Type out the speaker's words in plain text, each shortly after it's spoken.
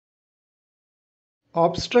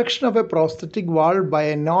Obstruction of a prosthetic valve by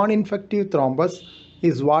a non-infective thrombus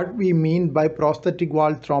is what we mean by prosthetic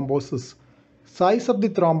valve thrombosis. Size of the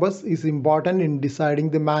thrombus is important in deciding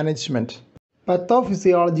the management.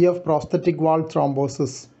 Pathophysiology of prosthetic valve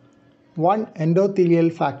thrombosis. 1.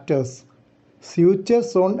 Endothelial factors. Suture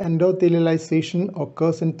zone endothelialization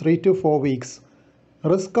occurs in 3 to 4 weeks.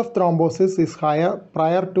 Risk of thrombosis is higher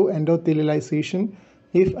prior to endothelialization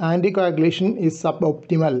if anticoagulation is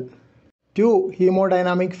suboptimal. 2.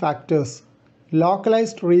 Hemodynamic factors.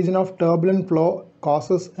 Localized region of turbulent flow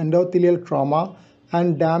causes endothelial trauma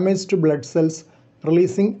and damage to blood cells,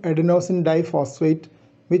 releasing adenosine diphosphate,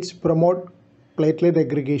 which promote platelet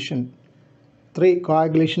aggregation. 3.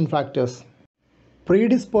 Coagulation factors.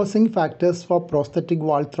 Predisposing factors for prosthetic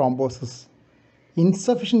valve thrombosis.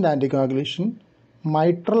 Insufficient anticoagulation,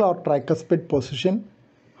 mitral or tricuspid position,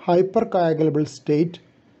 hypercoagulable state,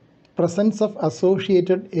 presence of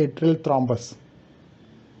associated atrial thrombus.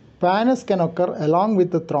 Pannus can occur along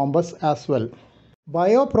with the thrombus as well.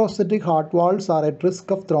 Bioprosthetic heart valves are at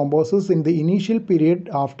risk of thrombosis in the initial period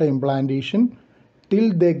after implantation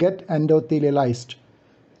till they get endothelialized.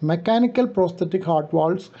 Mechanical prosthetic heart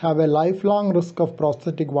valves have a lifelong risk of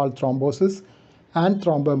prosthetic valve thrombosis and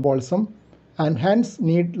thromboembolism and hence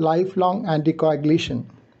need lifelong anticoagulation.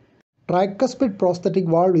 Tricuspid prosthetic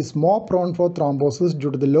valve is more prone for thrombosis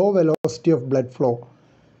due to the low velocity of blood flow.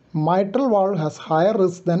 Mitral valve has higher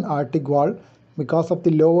risk than aortic valve because of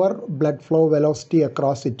the lower blood flow velocity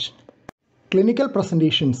across it. Clinical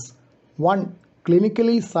presentations. 1.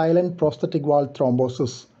 Clinically silent prosthetic valve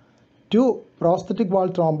thrombosis. 2. Prosthetic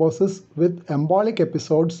valve thrombosis with embolic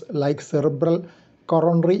episodes like cerebral,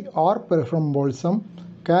 coronary or peripheral embolism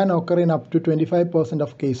can occur in up to 25%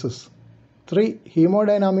 of cases. 3.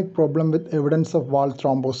 Hemodynamic problem with evidence of valve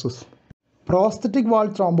thrombosis. Prosthetic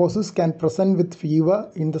valve thrombosis can present with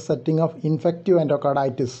fever in the setting of infective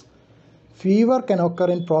endocarditis. Fever can occur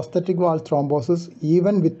in prosthetic valve thrombosis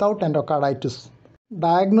even without endocarditis.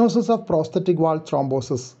 Diagnosis of prosthetic valve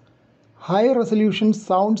thrombosis. High-resolution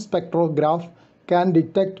sound spectrograph can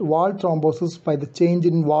detect valve thrombosis by the change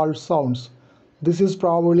in valve sounds. This is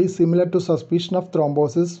probably similar to suspicion of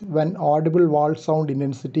thrombosis when audible valve sound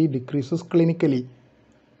intensity decreases clinically.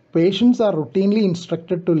 Patients are routinely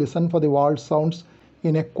instructed to listen for the valve sounds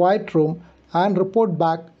in a quiet room and report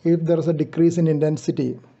back if there is a decrease in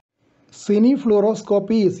intensity.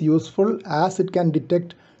 Cinefluoroscopy is useful as it can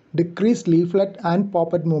detect decreased leaflet and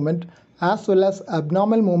poppet movement as well as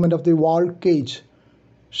abnormal movement of the valve cage.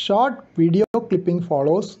 Short video clipping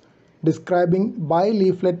follows describing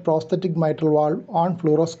bileaflet prosthetic mitral valve on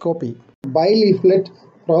fluoroscopy. Bileaflet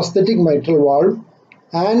prosthetic mitral valve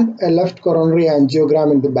and a left coronary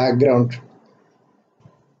angiogram in the background.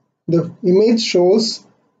 The image shows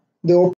the